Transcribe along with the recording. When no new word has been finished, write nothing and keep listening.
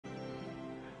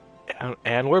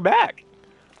And we're back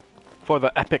for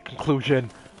the epic conclusion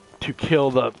to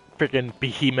kill the freaking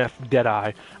behemoth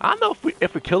Deadeye. I don't know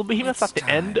if we kill the behemoth at the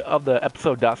end of the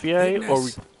episode Duscae,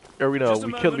 or we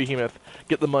kill the behemoth,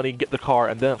 get the money, get the car,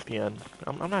 and then it's the end.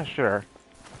 I'm not sure.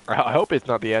 I hope it's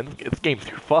not the end. This game's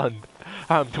too fun.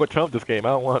 I'm too much fun with this game. I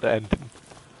don't want it to end.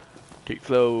 Okay,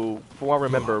 so from what I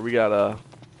remember, we gotta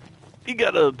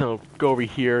go over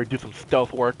here, do some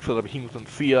stealth work so the behemoth doesn't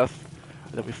see us,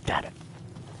 and then we stab it.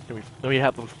 Then we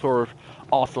have some sort of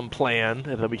awesome plan,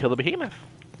 and then we kill the behemoth.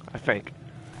 I think.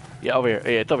 Yeah, over here.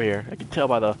 Yeah, it's over here. I can tell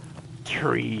by the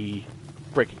tree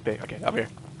breaking thing. Okay, over here.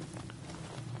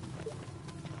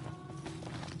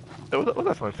 What does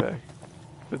that one say?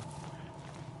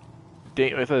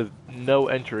 It says no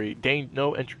entry.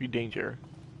 No entry danger.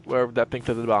 Wherever that thing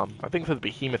says at the bottom. I think it says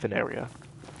behemoth in area.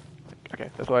 Okay,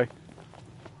 that's why.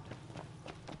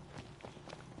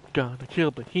 Gonna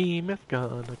kill behemoth.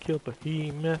 Gonna kill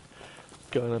behemoth.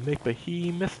 Gonna make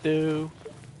behemoth stew.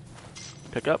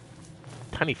 Pick up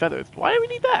tiny feathers. Why do we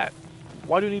need that?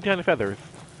 Why do we need tiny feathers?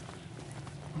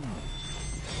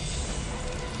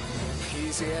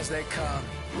 Easy as they come.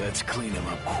 Let's clean them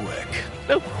up quick.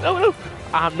 No,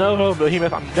 no,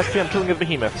 behemoth. I'm killing the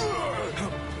behemoth.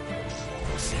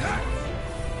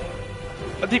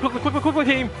 Quickly,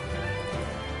 team.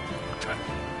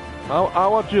 I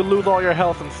want you to lose all your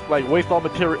health and like waste all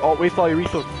material, waste all your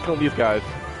resources killing these guys.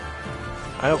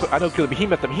 I know, kill the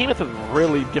behemoth. The behemoth is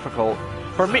really difficult.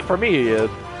 For me, it is.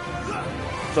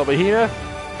 So behemoth,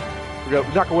 we're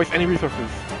not gonna waste any resources.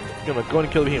 We're gonna go in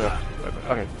and kill the behemoth.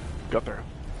 Okay, go up there.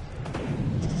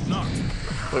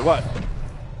 Wait, what?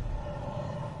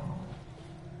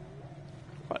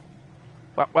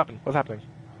 What happened? What's happening?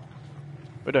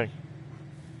 What are we doing?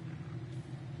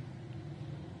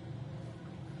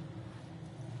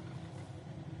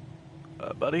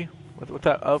 Buddy? What's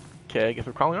that? Okay, I guess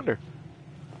we're crawling under.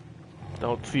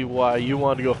 Don't see why you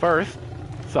wanted to go first.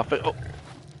 Stuff it. Oh.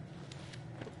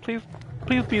 Please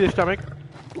be your stomach.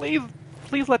 Please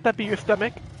let that be your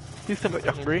stomach. Please tell me that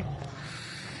you're hungry.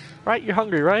 Right? You're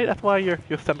hungry, right? That's why your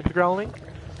stomach is growling.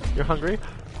 You're hungry.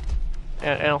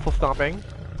 And also stomping.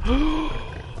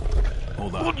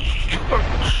 Hold on.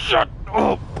 Shut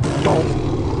up! Don't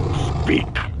speak!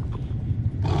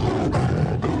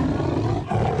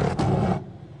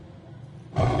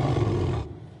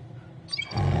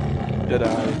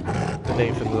 Deadeye. The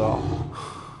name says it all.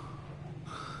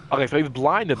 Okay, so he's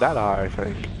blinded that eye, I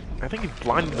think. I think he's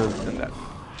blinded in that.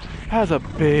 That's a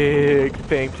big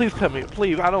thing. Please tell me,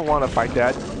 please, I don't want to fight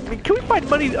that. I mean, can we find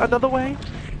money another way?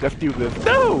 Let's do this.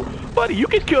 No! Buddy, you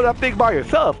can kill that thing by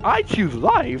yourself. I choose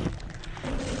life.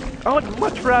 I would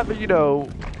much rather,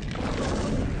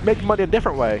 make money a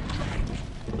different way.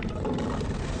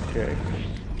 Okay.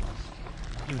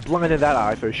 He's blinded that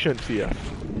eye, so he shouldn't see us.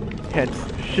 Hence,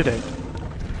 shouldn't.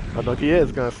 I don't know if he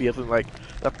is gonna see us and, like,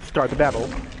 start the battle.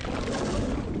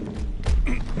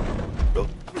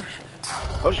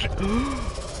 Oh shit!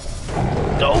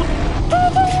 Don't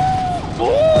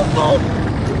move!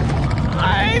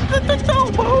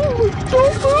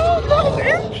 Don't move! No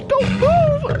inch! Don't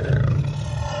move!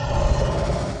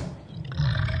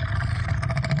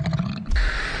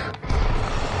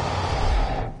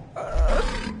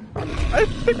 I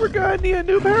think we're gonna need a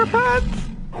new pair of pants.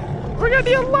 We're gonna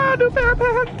need a lot of new pair of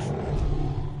pants.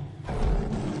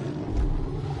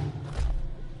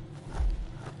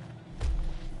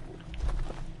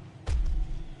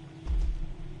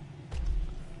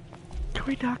 Can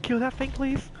we not kill that thing,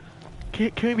 please?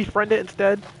 Can we befriend it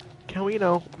instead? Can we,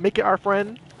 make it our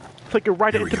friend? So we can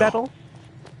ride it into battle?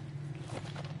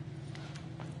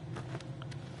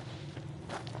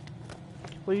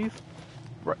 Please?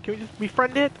 Can we just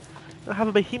befriend it? Have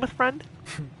a behemoth friend?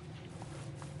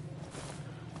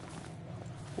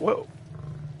 Whoa.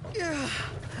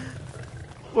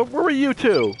 Where were you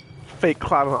two? Fake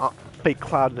Cloud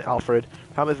and Alfred.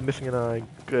 How is missing an eye?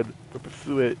 Good. We'll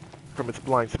pursue it from its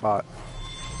blind spot.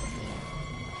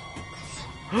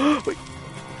 Wait,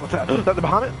 what's that? Is that the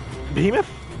Behemoth? Behemoth?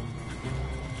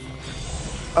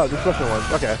 Oh, the special one.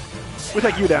 Okay. We'll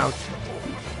take you down.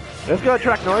 Let's go,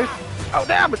 track noise. Oh,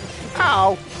 damn it!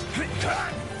 Ow!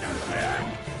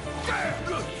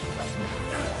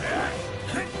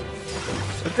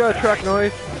 Let's go, track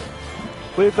noise.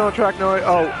 Please don't track noise.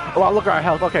 Oh, well, look at our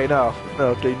health. Okay, no.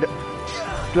 Okay. No.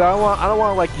 I don't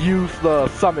want to like use the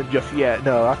summon just yet.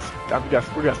 No, we're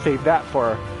gonna save that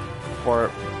for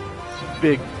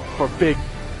big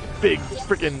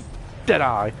freaking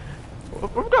Deadeye.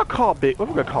 What we're gonna call big? What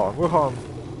we're gonna call him? We'll call him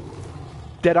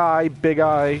Deadeye, Big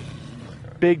Eye,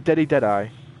 Big Daddy Deadeye.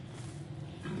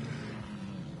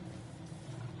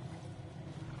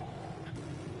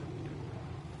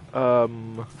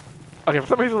 Okay, for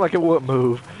some reason, like, it wouldn't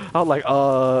move. I was like,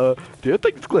 did it,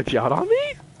 like, glitch out on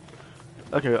me?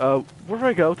 Okay, where do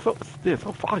I go? It's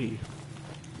so foggy.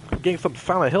 I'm getting some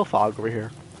Silent Hill fog over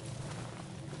here.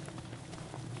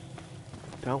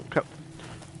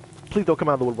 Please don't come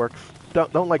out of the woodworks.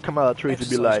 Don't like come out of the trees and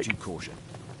be like, due caution.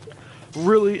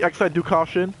 really? Exercise due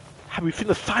caution? Have you seen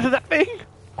the size of that thing?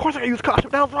 Of course I gotta use caution.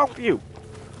 What the hell's wrong with you?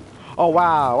 Oh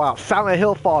wow, Silent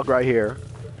Hill fog right here.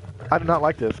 I do not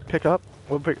like this. Pick up.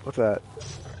 What's that?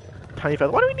 Tiny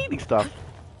feather. Why do we need these stuff?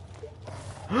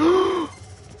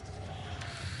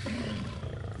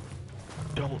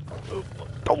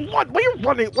 Don't run! Why are you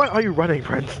running? Why are you running,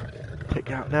 friends? Take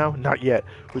it out now? Not yet.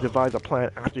 We devise a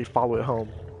plan after you follow it home.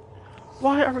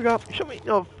 Why are we going? Should we?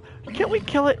 Can't we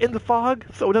kill it in the fog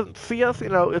so it doesn't see us? You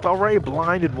know, it's already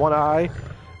blind in one eye.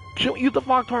 Shouldn't we use the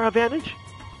fog to our advantage?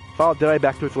 Follow Deadeye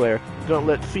back to its lair. Don't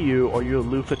let it see you, or you'll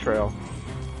lose the trail.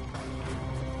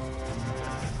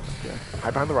 Okay.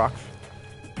 Hide behind the rocks.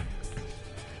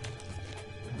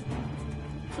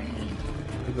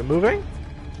 Is it moving?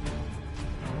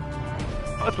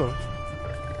 Oh, it's moving.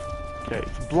 Okay,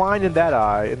 it's blind in that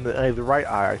eye, in the right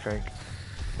eye, I think.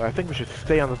 But I think we should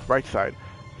stay on the right side.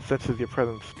 Senses your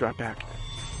presence. Drop back.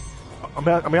 I'm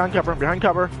behind cover. I'm behind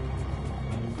cover.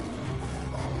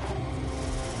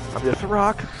 I'm just a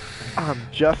rock. I'm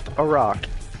just a rock.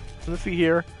 Let's see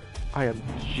here. I am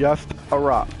just a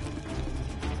rock.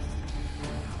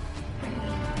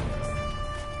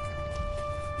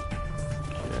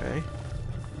 Okay.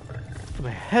 Some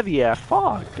heavy ass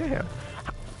fog. Damn.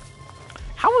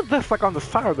 How is this like on the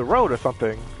side of the road or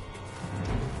something?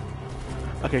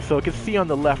 Okay, so it can see on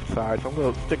the left side, so I'm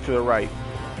gonna stick to the right.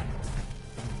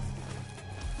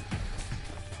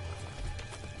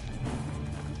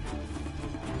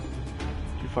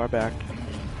 Too far back.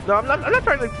 No, I'm not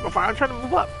trying to go far. I'm trying to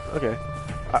move up. Okay.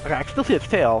 Okay, I can still see its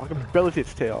tail. I can barely see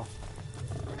its tail.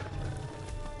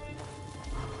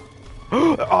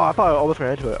 Oh, I thought I almost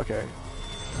ran into it. Okay.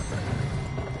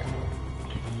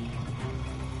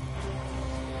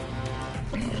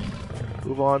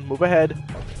 Move on. Move ahead.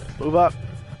 Move up.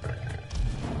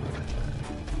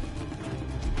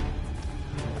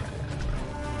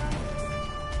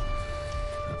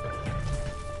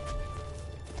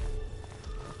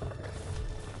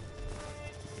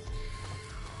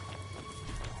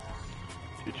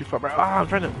 You're too far back. Ah, I'm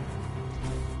trying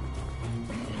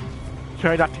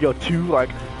not to go too, like,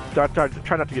 try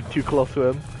not to get too close to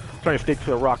him. I'm trying to stick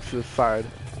to the rocks to the side.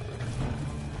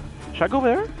 Should I go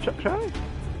there? Should I?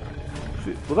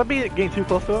 Will that be getting too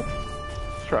close to him?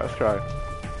 Let's try.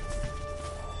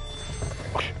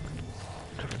 Oh, shit.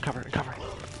 Cover.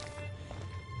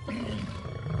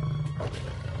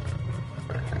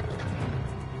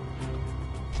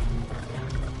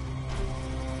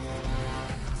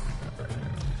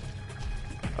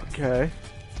 Okay.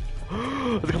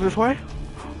 Is it coming this way?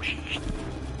 Oh, shit.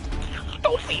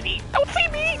 Don't see me! I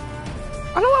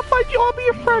don't want to fight you, I'll be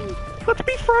your friend! Let's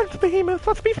be friends, Behemoth!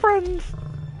 Let's be friends!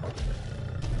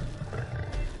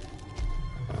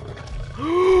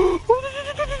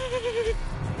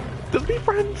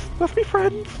 Let's be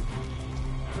friends!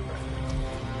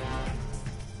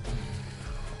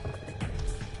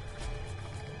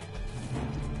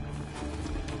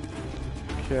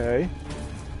 Okay.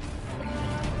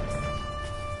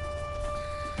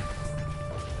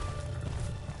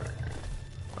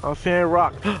 I don't see any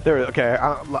rocks. There, okay.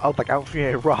 I don't see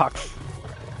any rocks.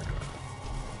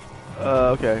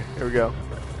 Okay. Here we go.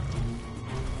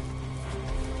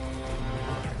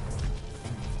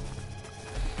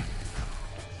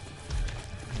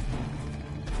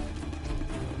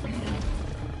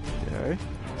 Okay.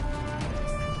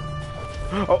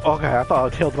 Oh, okay. I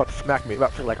thought Tails was about to smack me.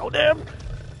 About to be like, oh damn!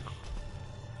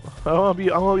 I want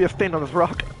to be a stain on this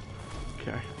rock.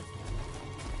 Okay.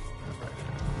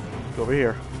 Go over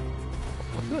here.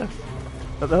 What's this?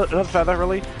 Another feather,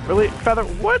 really? Really? Feather?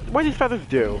 What do these feathers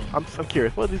do? I'm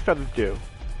curious. What do these feathers do?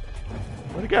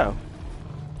 Where'd it go?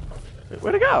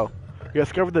 Where'd it go? You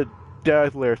discovered the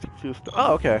Deadeyes lair.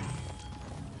 Oh, okay.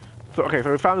 So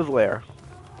we found his lair.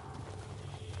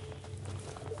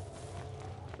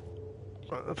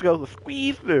 Let's go. Let's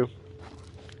squeeze through.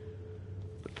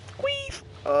 Squeeze.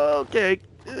 Okay.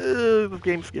 This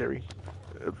game's scary.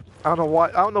 I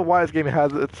don't know why this game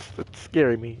has it's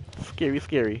scaring me.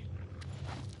 Scary.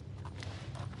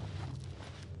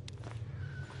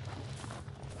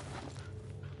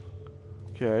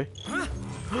 Okay.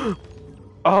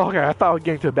 Oh, okay. I thought I was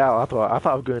getting to a battle. I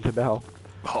thought I was going to battle.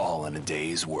 All in a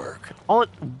day's work.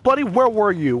 Buddy, where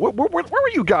were you? Where were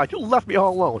you guys? You left me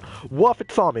all alone. What if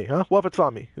it saw me, huh? What if it saw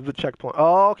me? It's a checkpoint.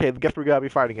 Oh, okay. Guess we gotta be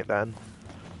fighting it then.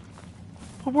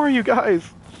 Where are you guys?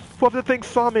 What if the thing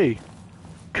saw me?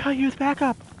 Can I use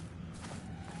backup?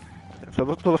 So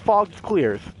the fog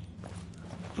clears.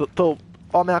 So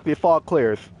automatically the fog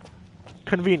clears.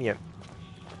 Convenient.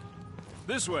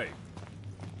 This way.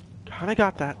 Kinda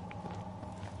got that.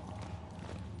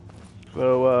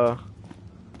 So,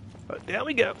 down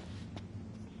we go.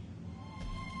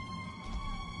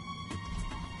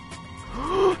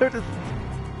 There's this.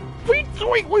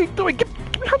 What are you doing? Get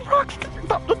behind the rocks!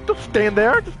 Don't stand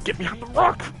there! Just get behind the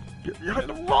rocks! Get behind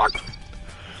the rocks!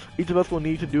 Each of us will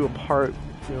need to do a part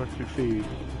in order to succeed.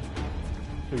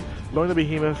 Lowering the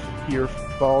behemoth here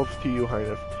falls to you,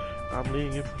 Highness. I'm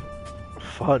leading you.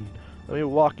 Fun. Let me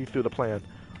walk you through the plan.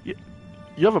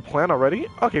 You have a plan already?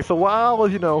 Okay, so while I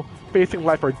was, facing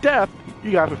life or death,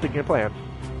 you guys were thinking a plan.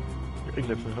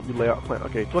 Ignis will help you lay out a plan.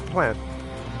 Okay, so what's the plan?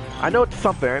 I know it's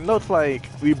something. I know it's like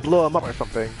we blow him up or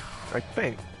something. I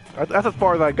think. That's as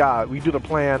far as I got. We do the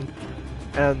plan,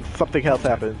 and something else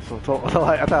happens. So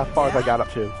that's as far as I got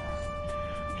up to.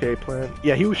 Okay, plan.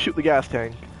 Yeah, he would shoot the gas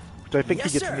tank, which I think he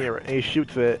gets near it, and he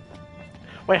shoots it.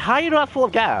 Wait, how do you know that's full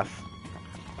of gas?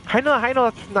 How do you know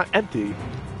that's not empty?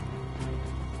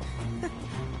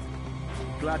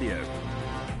 Gladio.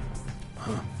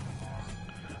 Huh.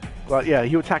 Well, yeah,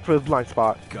 he would attack for his blind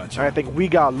spot. Gotcha. And I think we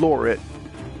gotta lure it.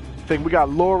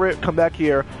 Come back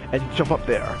here, and jump up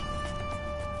there.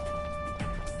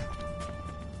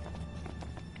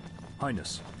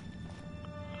 Highness.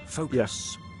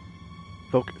 Focus.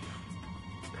 Yeah. Focus.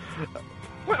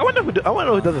 I wonder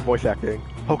who does the voice acting.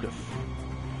 Focus.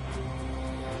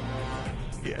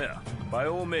 Yeah, by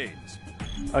all means.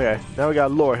 Okay, now we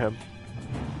gotta lure him.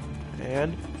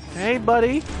 And hey,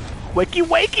 buddy, wakey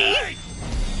wakey! Hey!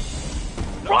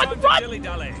 Run!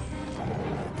 Dilly-dally.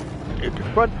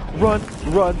 Run!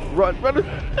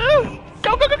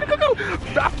 Go!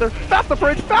 Faster,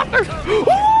 Prince, faster! Woo!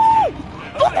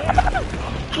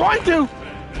 Trying to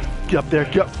get up there.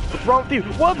 What's wrong with you?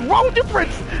 What's wrong with you,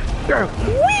 Prince? There.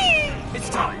 Whee! It's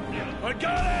time. I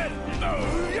got it.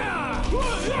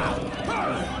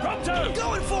 Pronto.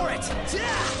 Going for it!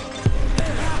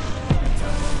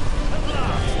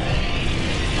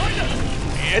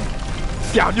 And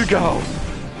down you go.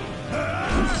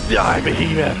 Die,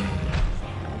 behemoth.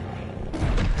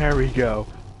 There we go.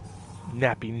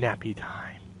 Nappy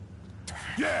time.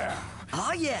 Yeah.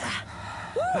 Oh yeah!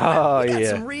 Woo, Oh we got yeah.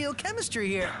 some real chemistry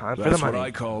here. Time for the That's what money.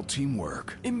 I call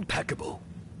teamwork. Impeccable.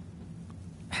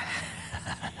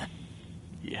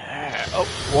 Yeah. Oh,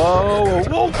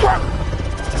 whoa, crap!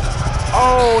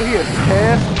 Oh, he is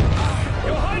pissed.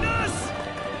 Your Highness.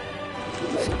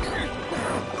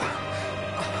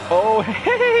 Oh,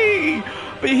 hey,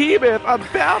 behemoth!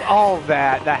 About all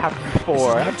that happened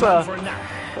before. That's Time a for a nap.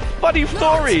 funny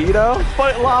story, A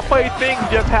lot of funny things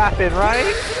just happen,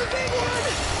 right?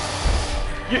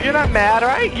 You're not mad,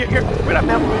 right? We're not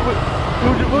mad.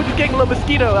 We were just getting a little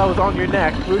mosquito that was on your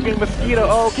neck. We were getting mosquito.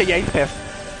 Oh, okay, yeah, he's pissed.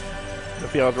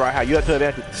 Let's see, I was right. How you got to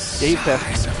advantage? Yeah, he's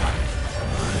pissed. I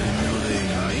didn't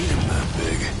know they ate him that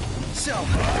big. So,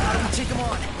 how do we take him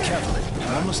on? Carefully.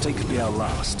 One mistake could be our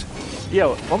last.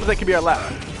 Yo, one mistake could be our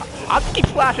last. I'll just keep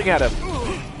slashing at him.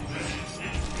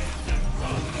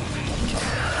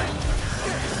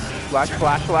 Slash.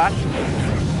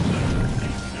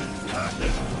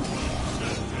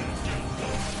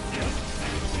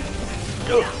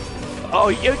 Oh,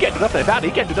 you can't do nothing about it.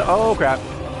 You can't do that. Oh, crap.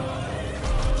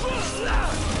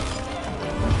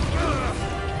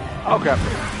 Oh, crap.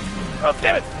 Oh,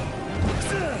 damn it.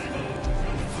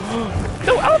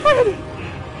 No, Alfred!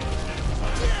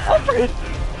 Alfred!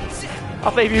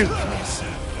 I'll save you.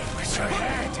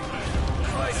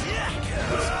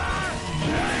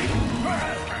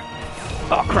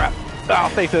 Oh, crap. I'll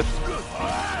save this.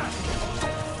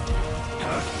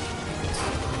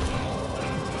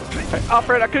 Hey,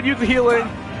 Alfred, I could use the healing.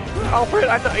 Alfred,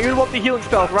 I know you want the healing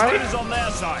spells, right? Time is on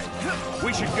their side.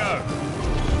 We should go.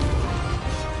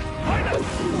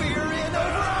 We're in over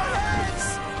our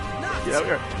heads! Not Yeah,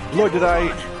 okay. Lord, did I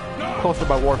closer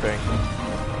by warping?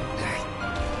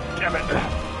 Damn it.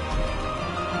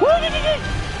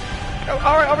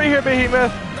 Alright, over here,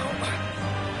 behemoth.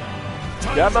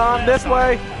 Come on, this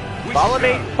way. Follow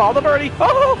me. Follow the birdie.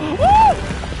 Oh, woo!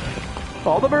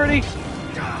 Follow the birdie.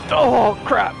 Oh,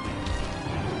 crap.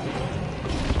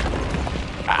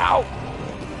 Ow.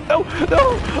 No.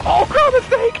 Oh, crap,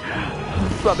 mistake.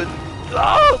 Summon.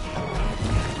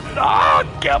 Oh,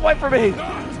 get away from me.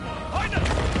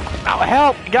 Oh,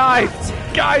 help, guys.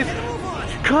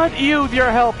 Could use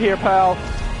your help here, pal.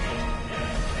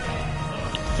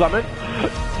 Summon.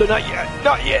 No, not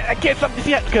yet. I can't summon this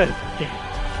yet. Good. Okay.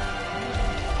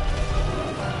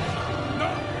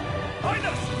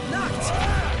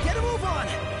 knocked!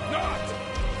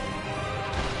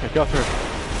 Okay, go through.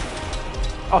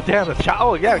 Oh damn, the chop.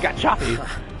 Oh yeah, it got choppy.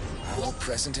 All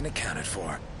present and accounted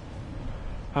for.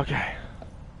 Okay.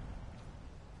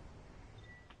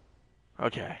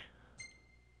 Okay.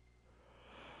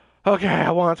 Okay, I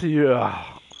want to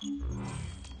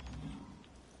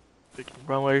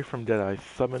run away from Deadeye.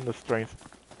 Summon the strength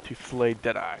to slay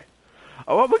Deadeye.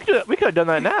 Oh, well, we could have done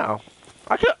that now.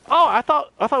 I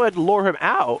thought we had to lure him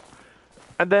out,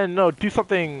 and then no, do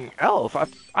something else. I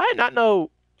did not know.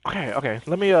 Okay.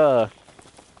 Let me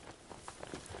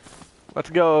let's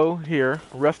go here.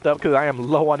 Rest up because I am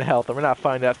low on health. I'm not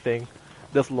finding that thing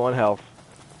this low on health.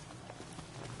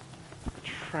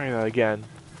 Try that again.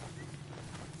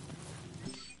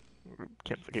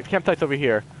 Campsite's over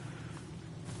here.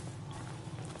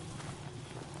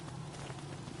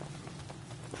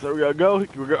 So we're gonna go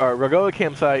to the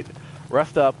campsite,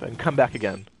 rest up, and come back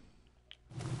again.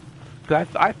 Cause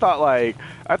I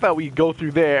thought we'd go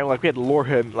through there and like we had to lure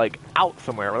him like out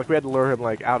somewhere. Like we had to lure him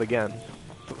like out again,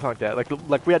 something like that.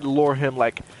 Like we had to lure him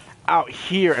like out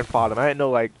here and fought him. I didn't know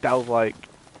like that was like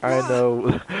I didn't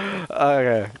know.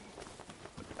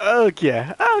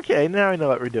 Okay. Now I know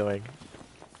what we're doing.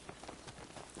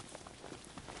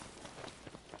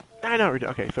 I know what we're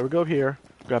doing. Okay, so we go here.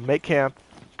 We're gonna make camp.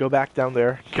 Go back down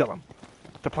there, kill him.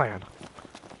 The plan.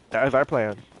 That is our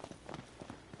plan.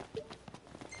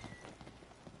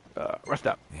 Rest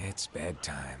up. It's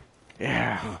bedtime.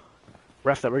 Yeah.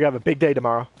 Rest up. We're gonna have a big day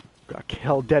tomorrow. Gotta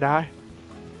kill Deadeye.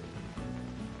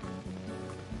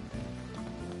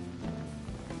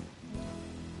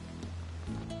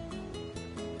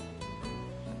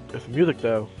 There's some music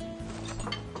though.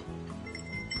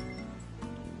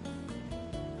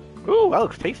 Ooh, that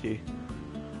looks tasty.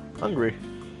 Hungry.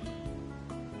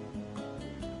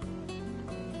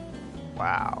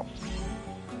 Wow.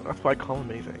 That's why I call him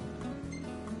amazing.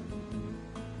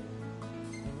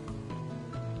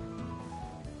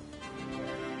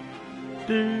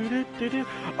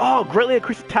 Oh, greatly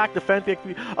increased attack, defense.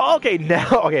 Oh, okay, now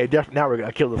we're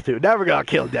gonna kill this dude. Now we're gonna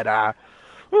kill Deadeye.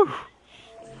 Whew.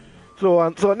 So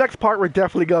the next part, we're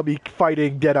definitely gonna be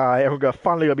fighting Deadeye, and we're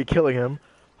finally gonna be killing him,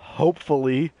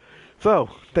 hopefully. So,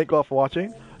 thank you all for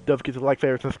watching. Don't forget to like,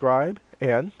 favorite, subscribe,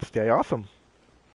 and stay awesome.